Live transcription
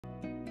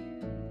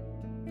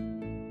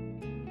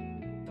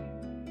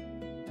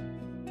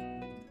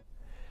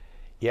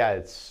Yeah,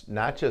 it's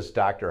not just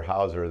Dr.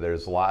 Hauser.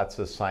 There's lots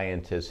of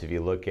scientists, if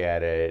you look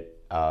at it,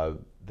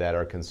 that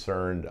are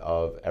concerned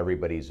of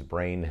everybody's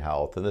brain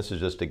health. And this is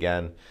just,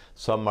 again,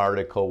 some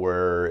article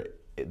where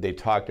they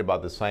talked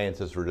about the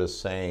scientists were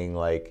just saying,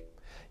 like,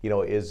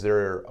 is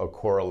there a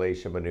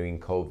correlation between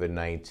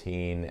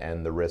COVID-19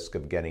 and the risk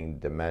of getting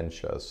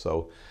dementia?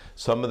 So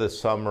some of the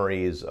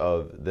summaries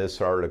of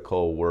this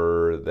article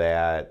were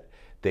that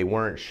they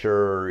weren't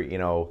sure,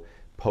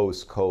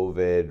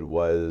 post-COVID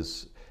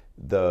was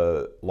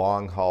the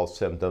long haul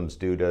symptoms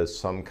due to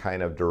some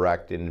kind of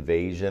direct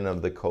invasion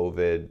of the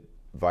COVID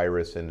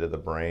virus into the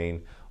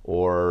brain,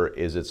 or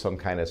is it some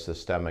kind of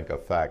systemic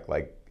effect,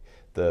 like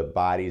the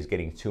body's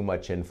getting too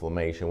much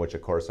inflammation, which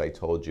of course I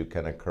told you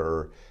can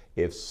occur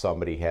if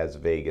somebody has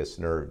vagus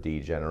nerve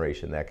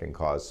degeneration. That can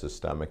cause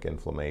systemic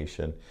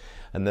inflammation.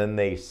 And then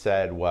they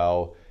said,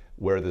 well,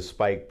 where the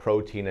spike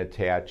protein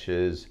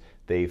attaches,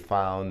 they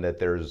found that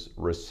there's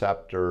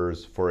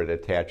receptors for it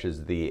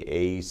attaches. The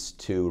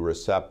ACE2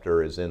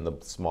 receptor is in the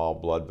small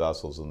blood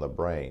vessels in the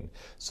brain.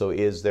 So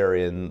is there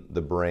in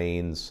the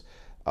brains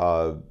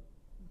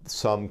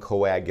some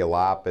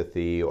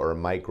coagulopathy or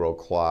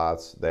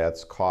microclots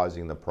that's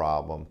causing the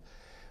problem?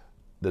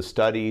 The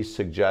studies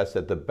suggest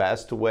that the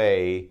best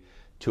way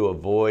to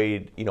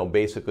avoid,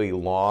 basically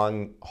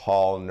long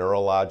haul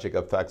neurologic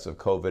effects of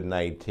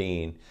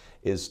COVID-19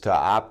 is to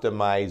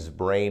optimize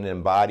brain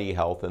and body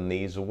health in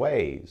these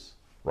ways,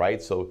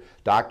 right? So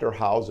Dr.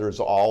 Hauser's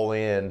all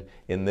in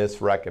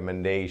this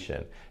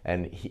recommendation,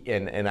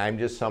 and I'm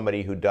just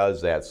somebody who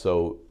does that.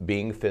 So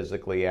being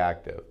physically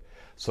active.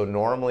 So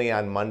normally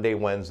on Monday,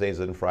 Wednesdays,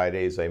 and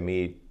Fridays, I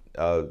meet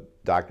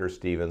Dr.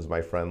 Stevens,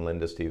 my friend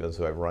Linda Stevens,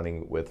 who I've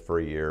running with for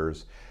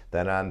years.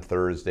 Then on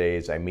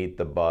Thursdays, I meet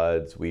the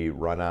buds. We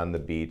run on the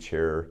beach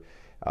here,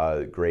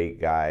 great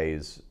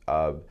guys.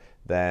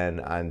 Then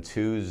on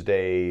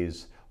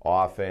Tuesdays,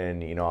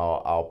 often,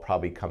 I'll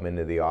probably come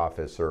into the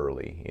office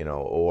early,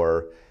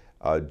 or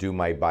do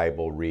my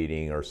Bible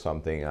reading or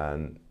something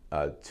on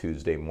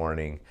Tuesday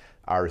morning.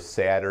 Our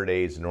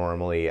Saturdays,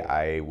 normally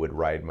I would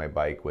ride my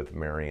bike with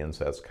Marion,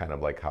 so that's kind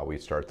of like how we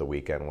start the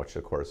weekend, which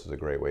of course is a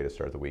great way to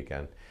start the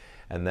weekend.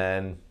 And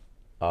then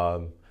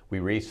we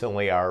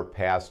recently, our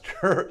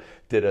pastor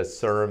did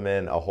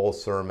a whole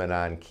sermon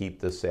on keep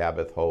the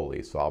Sabbath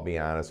holy. So I'll be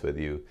honest with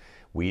you,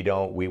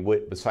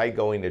 besides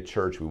going to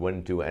church, we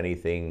wouldn't do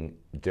anything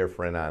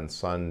different on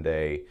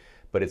Sunday.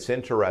 But it's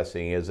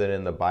interesting, isn't it?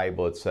 In the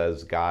Bible it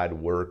says God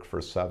worked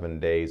for 7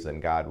 days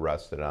and God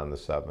rested on the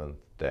seventh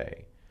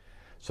day.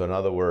 So in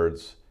other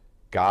words,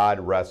 God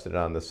rested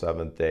on the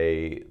seventh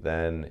day,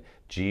 then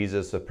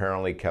Jesus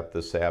apparently kept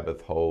the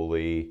Sabbath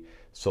holy.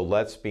 So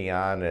let's be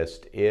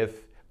honest,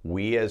 if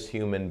we as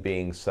human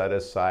beings set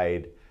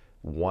aside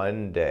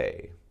one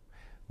day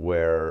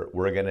where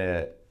we're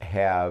gonna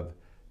have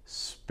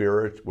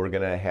spiritual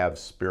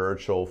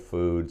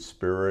food,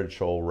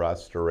 spiritual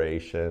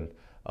restoration,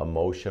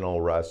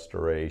 emotional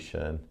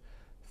restoration,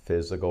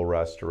 physical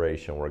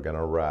restoration, we're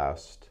gonna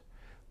rest,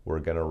 we're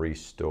gonna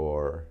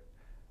restore.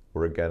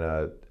 We're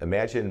gonna,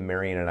 imagine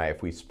Marion and I,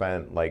 if we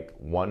spent like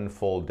one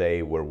full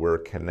day where we're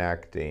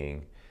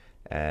connecting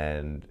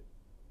and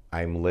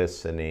I'm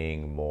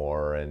listening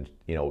more and,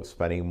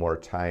 spending more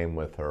time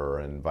with her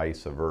and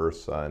vice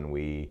versa, and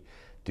we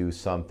do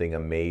something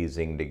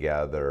amazing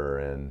together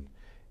and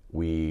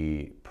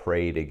we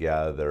pray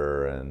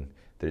together and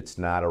it's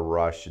not a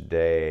rush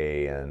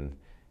day, and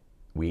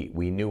we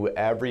knew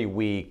every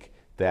week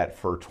that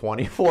for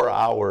 24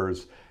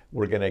 hours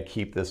we're going to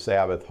keep the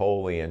Sabbath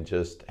holy and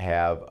just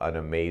have an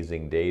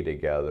amazing day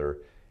together.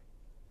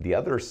 The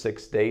other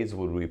 6 days,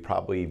 would we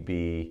probably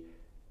be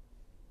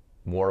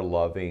more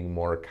loving,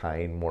 more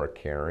kind, more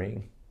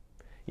caring?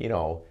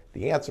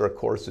 The answer, of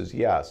course, is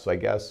yes. So I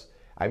guess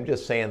I'm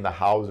just saying the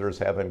Hausers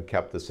haven't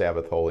kept the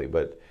Sabbath holy,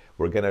 but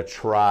we're going to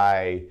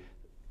try,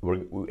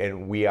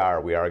 and we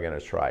are going to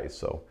try.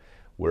 So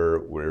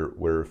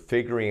we're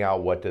figuring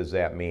out what does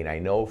that mean. I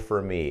know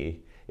for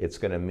me, it's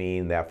going to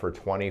mean that for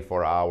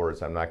 24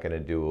 hours, I'm not going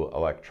to do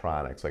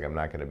electronics, like I'm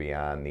not going to be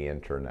on the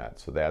internet.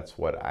 So that's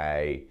what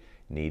I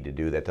need to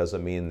do. That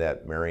doesn't mean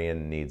that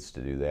Marion needs to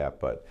do that,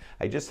 but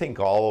I just think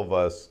all of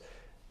us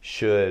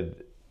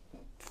should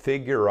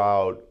figure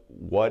out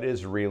what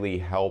is really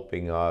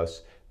helping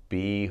us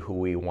be who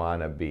we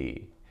want to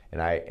be.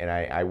 And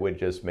I would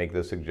just make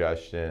the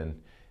suggestion,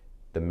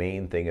 the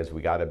main thing is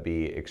we got to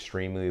be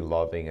extremely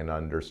loving and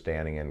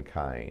understanding and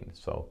kind.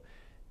 So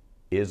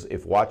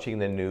if watching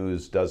the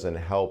news doesn't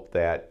help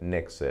that,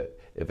 nix it.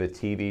 If a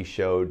TV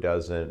show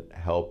doesn't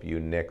help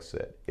you, nix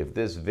it. If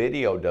this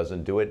video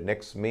doesn't do it,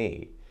 nix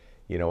me.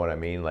 You know what I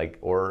mean?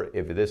 Or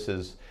if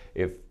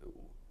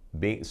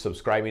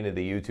subscribing to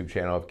the YouTube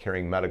channel of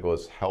Caring Medical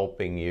is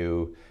helping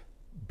you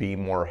be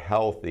more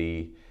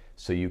healthy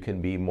so you can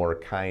be more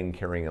kind,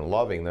 caring, and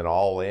loving, then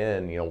all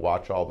in,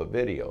 watch all the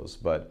videos.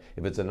 But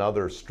if it's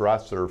another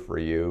stressor for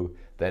you,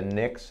 then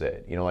nix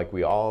it.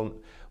 We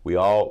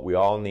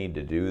all need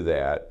to do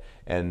that,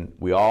 and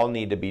we all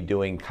need to be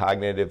doing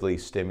cognitively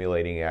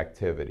stimulating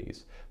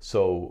activities.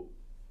 So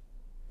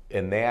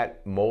And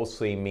that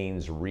mostly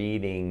means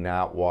reading,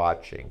 not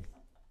watching,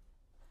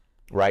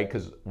 right?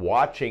 Because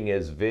watching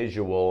is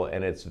visual,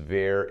 and it's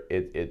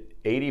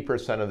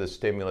 80% of the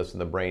stimulus in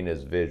the brain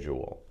is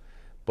visual.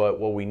 But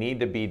what we need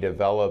to be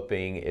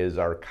developing is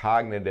our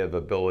cognitive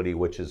ability,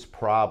 which is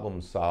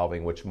problem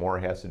solving, which more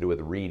has to do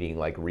with reading,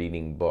 like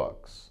reading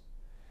books,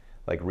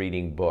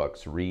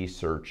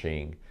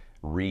 researching,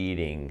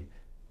 reading,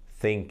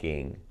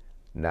 thinking,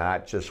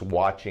 not just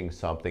watching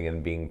something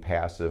and being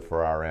passive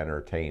for our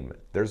entertainment.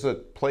 There's a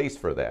place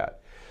for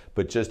that.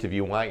 But just if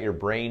you want your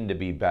brain to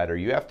be better,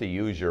 you have to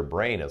use your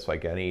brain. It's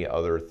like any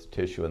other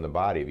tissue in the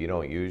body. If you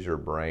don't use your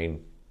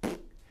brain,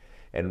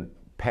 and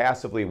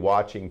passively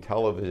watching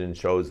television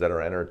shows that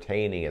are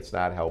entertaining, it's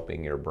not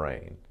helping your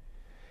brain.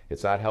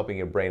 It's not helping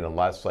your brain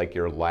unless like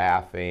you're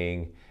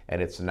laughing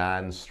and it's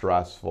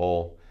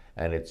non-stressful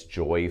and it's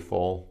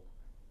joyful,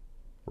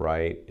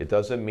 right? It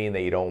doesn't mean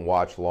that you don't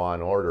watch Law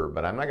and Order,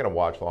 but I'm not gonna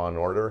watch Law and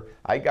Order.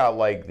 I got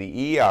like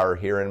the ER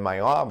here in my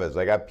office.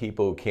 I got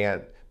people who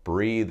can't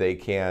breathe, they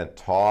can't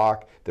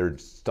talk, their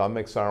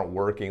stomachs aren't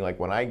working. Like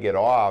when I get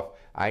off,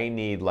 I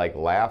need like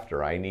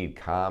laughter, I need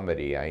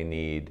comedy, I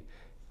need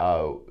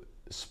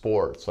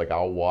sports. Like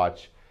I'll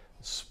watch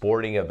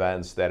sporting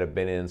events that have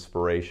been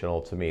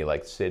inspirational to me,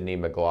 like Sydney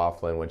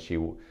McLaughlin when she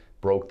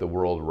broke the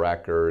world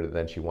record,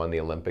 then she won the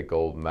Olympic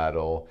gold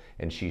medal,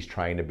 and she's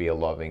trying to be a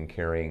loving,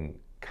 caring,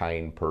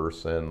 kind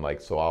person.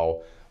 Like, so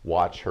I'll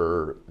watch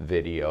her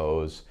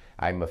videos.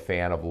 I'm a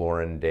fan of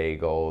Lauren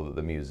Daigle,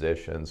 the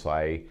musician, so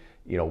I,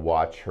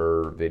 watch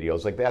her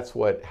videos. Like that's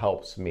what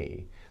helps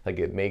me. Like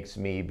it makes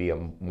me be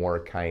a more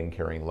kind,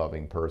 caring,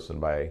 loving person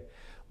by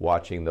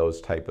watching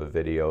those type of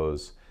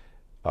videos.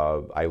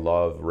 I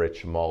love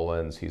Rich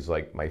Mullins. He's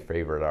like my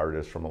favorite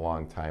artist from a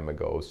long time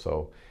ago.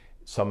 So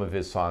some of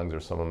his songs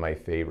are some of my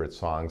favorite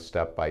songs.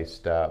 Step by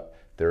Step,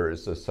 there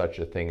is such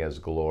a thing as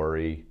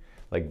Glory,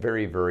 like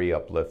very, very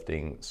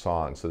uplifting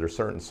songs. So there's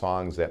certain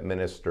songs that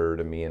minister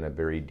to me in a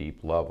very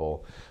deep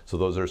level. So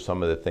those are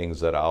some of the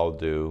things that I'll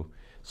do.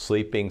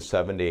 Sleeping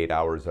 7 to 8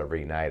 hours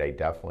every night, I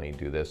definitely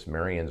do this.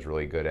 Marion's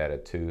really good at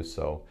it too.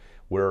 So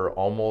we're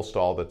almost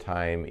all the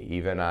time,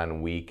 even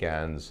on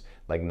weekends,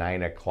 like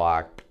 9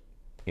 o'clock,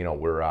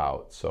 we're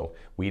out. So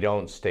we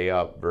don't stay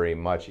up very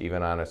much,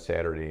 even on a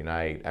Saturday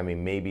night. I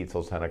mean, maybe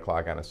till 10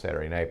 o'clock on a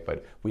Saturday night,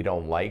 but we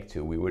don't like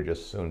to. We would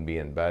just soon be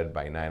in bed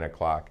by 9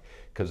 o'clock,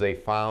 because they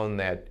found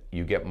that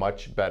you get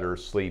much better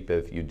sleep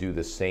if you do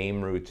the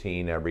same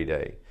routine every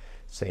day.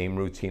 Same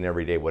routine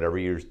every day. Whatever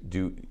you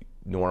do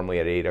normally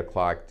at 8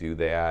 o'clock, do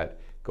that.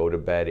 Go to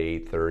bed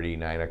 8:30,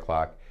 9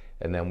 o'clock,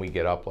 and then we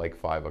get up like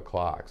 5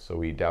 o'clock. So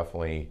we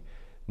definitely,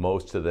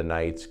 most of the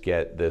nights,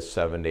 get this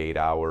 7 to 8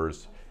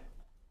 hours.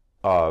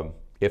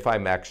 If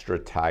I'm extra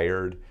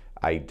tired,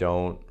 I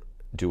don't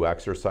do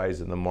exercise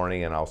in the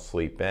morning and I'll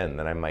sleep in.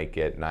 Then I might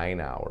get 9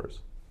 hours.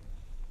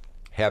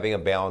 Having a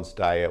balanced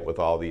diet with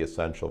all the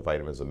essential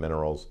vitamins and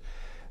minerals.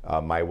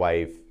 My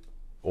wife,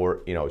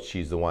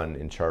 she's the one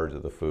in charge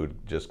of the food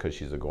just because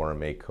she's a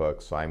gourmet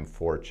cook. So I'm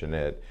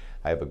fortunate.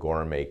 I have a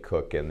gourmet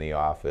cook in the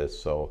office.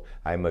 So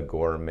I'm a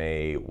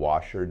gourmet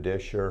washer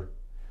disher,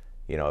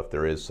 if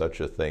there is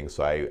such a thing.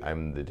 So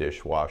I'm the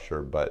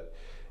dishwasher, but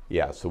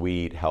yeah, so we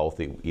eat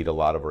healthy, eat a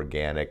lot of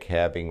organic,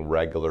 having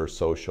regular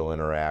social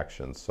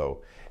interactions.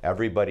 So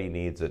everybody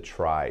needs a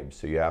tribe.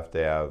 So you have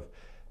to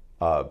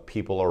have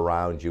people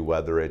around you,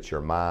 whether it's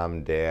your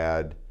mom,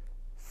 dad,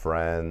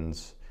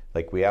 friends.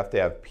 Like we have to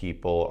have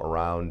people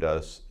around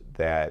us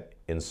that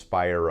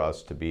inspire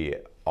us to be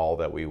all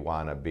that we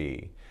want to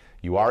be.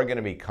 You are going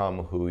to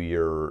become who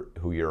you're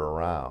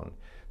around.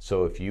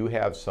 So if you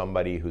have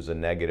somebody who's a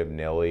negative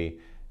Nelly,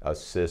 a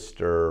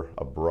sister,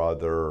 a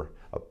brother,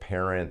 a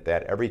parent,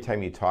 that every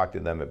time you talk to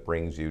them, it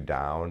brings you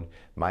down,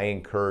 my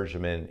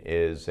encouragement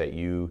is that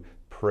you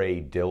pray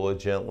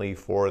diligently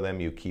for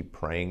them, you keep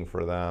praying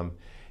for them,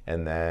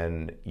 and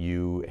then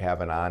you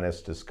have an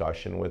honest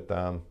discussion with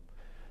them.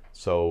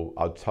 So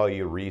I'll tell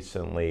you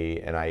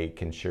recently, and I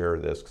can share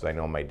this because I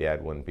know my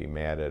dad wouldn't be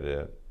mad at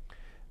it.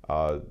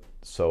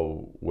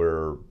 So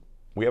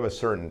we have a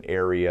certain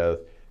area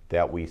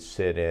that we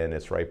sit in.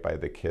 It's right by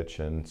the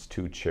kitchen. It's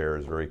 2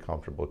 chairs, very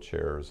comfortable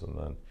chairs, and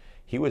then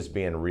he was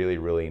being really,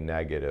 really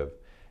negative.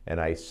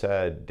 And I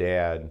said,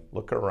 Dad,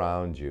 look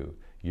around you.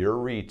 You're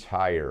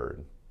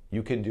retired.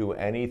 You can do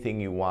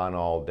anything you want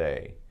all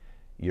day.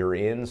 You're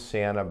in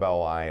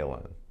Sanibel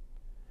Island.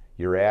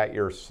 You're at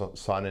your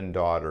son and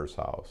daughter's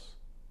house.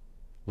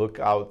 Look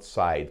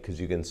outside, because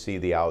you can see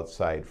the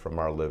outside from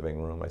our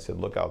living room. I said,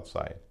 look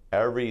outside.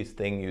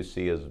 Everything you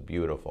see is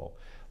beautiful.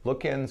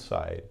 Look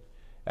inside.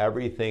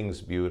 Everything's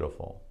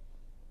beautiful.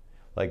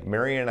 Like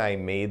Mary and I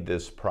made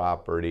this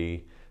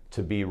property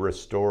to be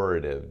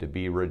restorative, to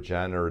be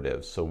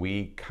regenerative. So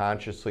we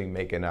consciously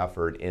make an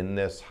effort in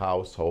this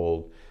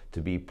household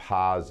to be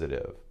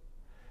positive,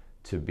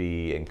 to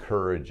be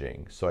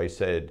encouraging. So I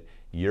said,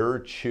 you are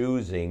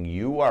choosing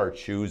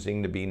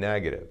to be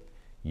negative.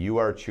 You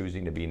are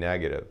choosing to be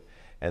negative.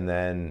 And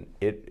then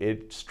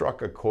it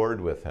struck a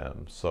chord with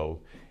him. So,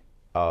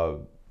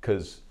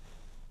 because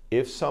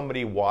if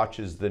somebody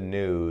watches the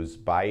news,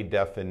 by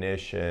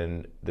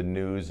definition, the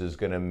news is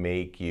going to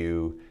make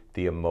you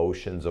the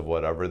emotions of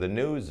whatever the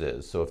news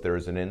is. So if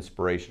there's an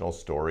inspirational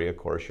story, of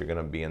course, you're going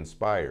to be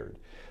inspired.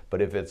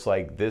 But if it's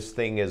like this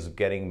thing is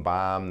getting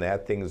bombed,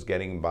 that thing is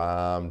getting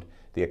bombed,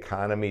 the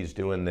economy's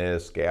doing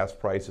this, gas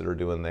prices are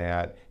doing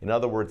that. In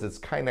other words, it's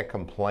kind of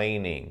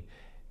complaining.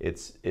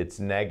 It's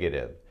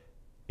negative.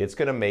 It's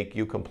going to make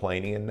you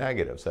complaining and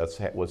negative. So that's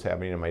what's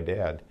happening to my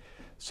dad.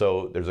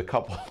 So there's a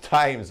couple of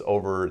times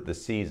over the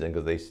season,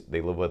 because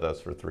they live with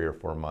us for 3 or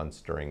 4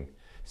 months during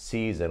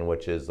season,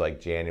 which is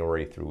like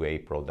January through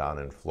April down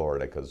in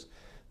Florida, because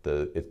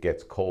it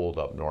gets cold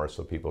up north,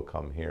 so people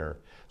come here.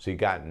 So he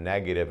got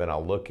negative, and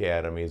I'll look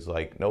at him, he's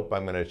like, nope,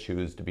 I'm going to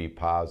choose to be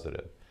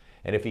positive.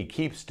 And if he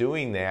keeps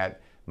doing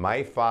that,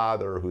 my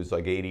father, who's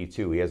like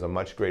 82, he has a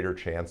much greater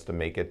chance to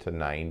make it to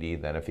 90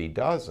 than if he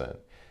doesn't.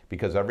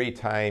 Because every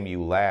time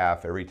you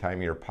laugh, every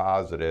time you're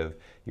positive,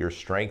 you're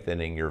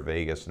strengthening your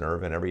vagus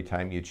nerve. And every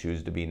time you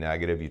choose to be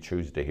negative, you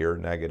choose to hear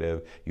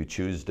negative, you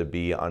choose to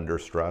be under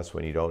stress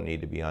when you don't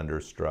need to be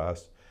under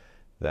stress,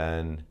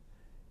 then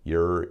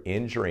you're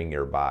injuring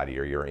your body,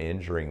 or you're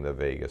injuring the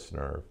vagus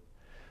nerve.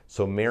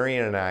 So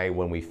Marion and I,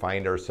 when we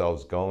find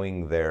ourselves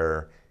going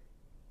there,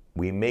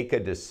 we make a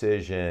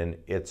decision,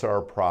 it's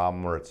our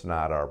problem or it's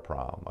not our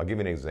problem. I'll give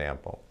you an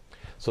example.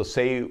 So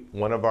say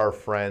one of our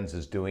friends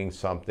is doing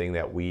something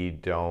that we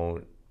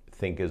don't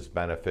think is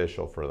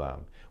beneficial for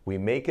them. We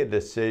make a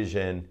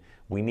decision,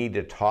 we need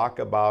to talk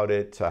about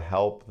it to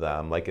help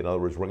them. Like, in other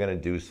words, we're going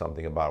to do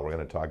something about it, we're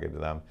going to talk to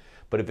them.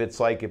 But if it's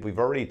like, if we've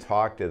already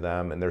talked to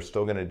them and they're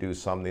still going to do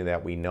something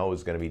that we know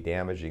is going to be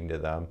damaging to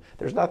them,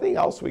 there's nothing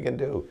else we can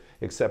do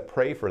except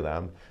pray for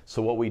them.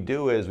 So what we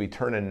do is we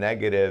turn a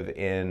negative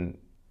in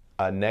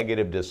a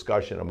negative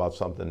discussion about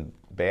something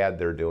bad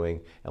they're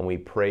doing, and we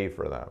pray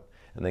for them.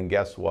 And then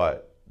guess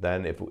what?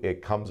 Then if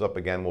it comes up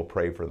again, we'll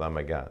pray for them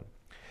again.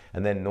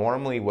 And then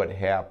normally what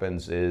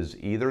happens is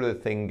either the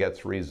thing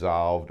gets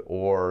resolved,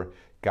 or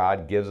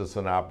God gives us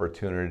an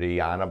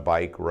opportunity on a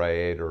bike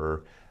ride,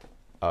 or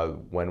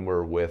when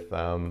we're with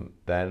them,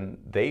 then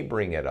they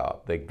bring it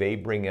up. They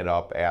bring it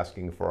up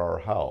asking for our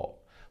help.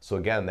 So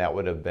again, that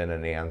would have been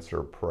an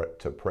answer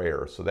to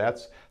prayer. So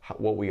that's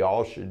what we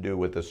all should do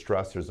with the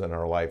stressors in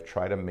our life.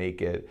 Try to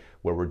make it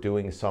where we're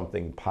doing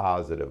something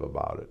positive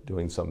about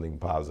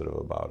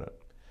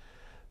it,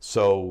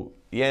 So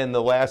yeah, and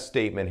the last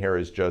statement here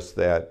is just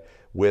that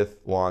with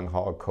long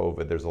haul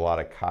COVID, there's a lot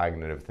of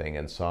cognitive thing,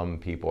 and some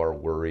people are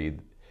worried,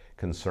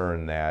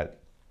 concerned that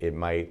it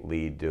might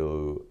lead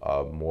to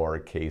more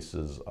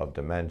cases of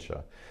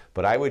dementia.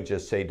 But I would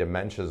just say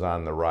dementia is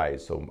on the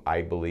rise. So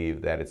I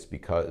believe that it's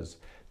because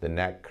the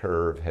neck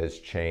curve has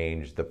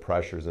changed, the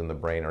pressures in the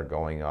brain are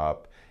going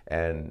up,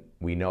 and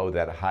we know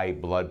that high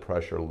blood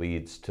pressure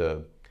leads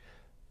to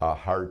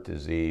heart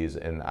disease,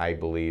 and I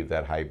believe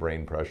that high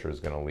brain pressure is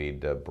going to lead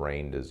to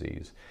brain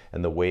disease.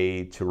 And the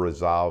way to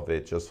resolve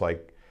it, just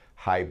like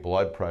high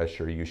blood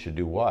pressure, you should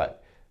do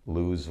what?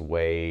 Lose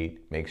weight,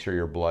 make sure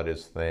your blood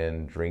is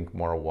thin, drink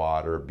more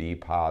water, be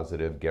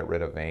positive, get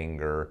rid of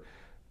anger.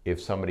 If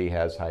somebody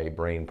has high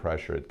brain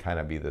pressure, it'd kind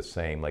of be the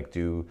same. Like,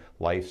 do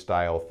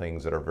lifestyle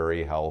things that are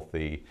very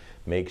healthy.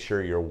 Make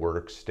sure your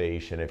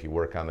workstation, if you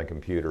work on the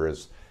computer,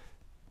 is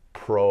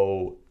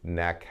pro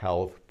neck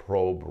health,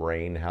 pro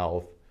brain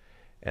health.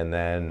 And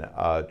then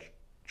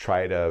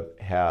try to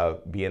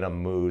be in a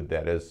mood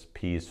that is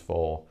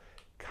peaceful,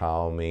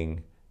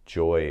 calming,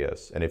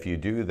 joyous. And if you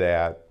do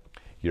that,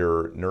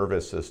 your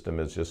nervous system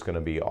is just going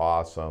to be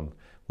awesome,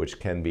 which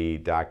can be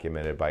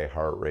documented by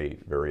heart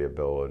rate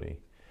variability.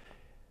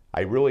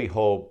 I really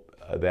hope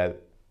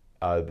that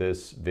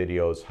this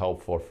video is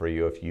helpful for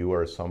you if you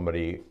are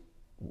somebody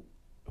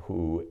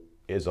who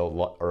is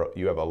or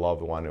you have a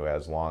loved one who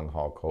has long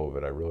haul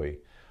COVID. I really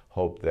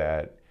hope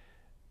that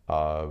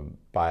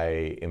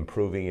by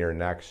improving your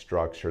neck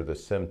structure, the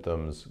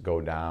symptoms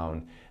go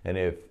down. And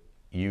if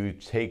you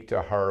take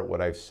to heart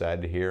what I've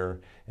said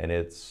here and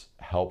it's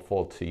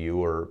helpful to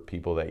you or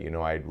people that you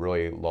know, I'd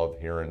really love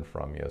hearing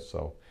from you.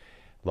 So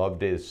love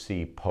to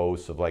see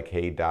posts of like,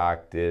 hey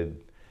doc,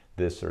 did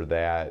this or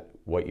that,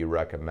 what you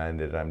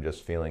recommended. I'm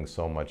just feeling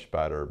so much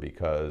better,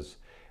 because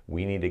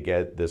we need to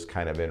get this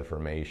kind of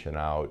information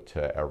out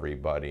to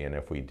everybody. And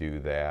if we do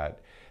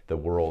that, the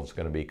world's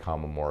going to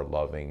become a more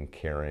loving,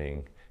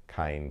 caring,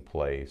 kind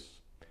place.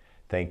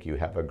 Thank you.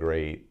 Have a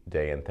great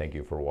day, and thank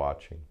you for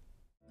watching.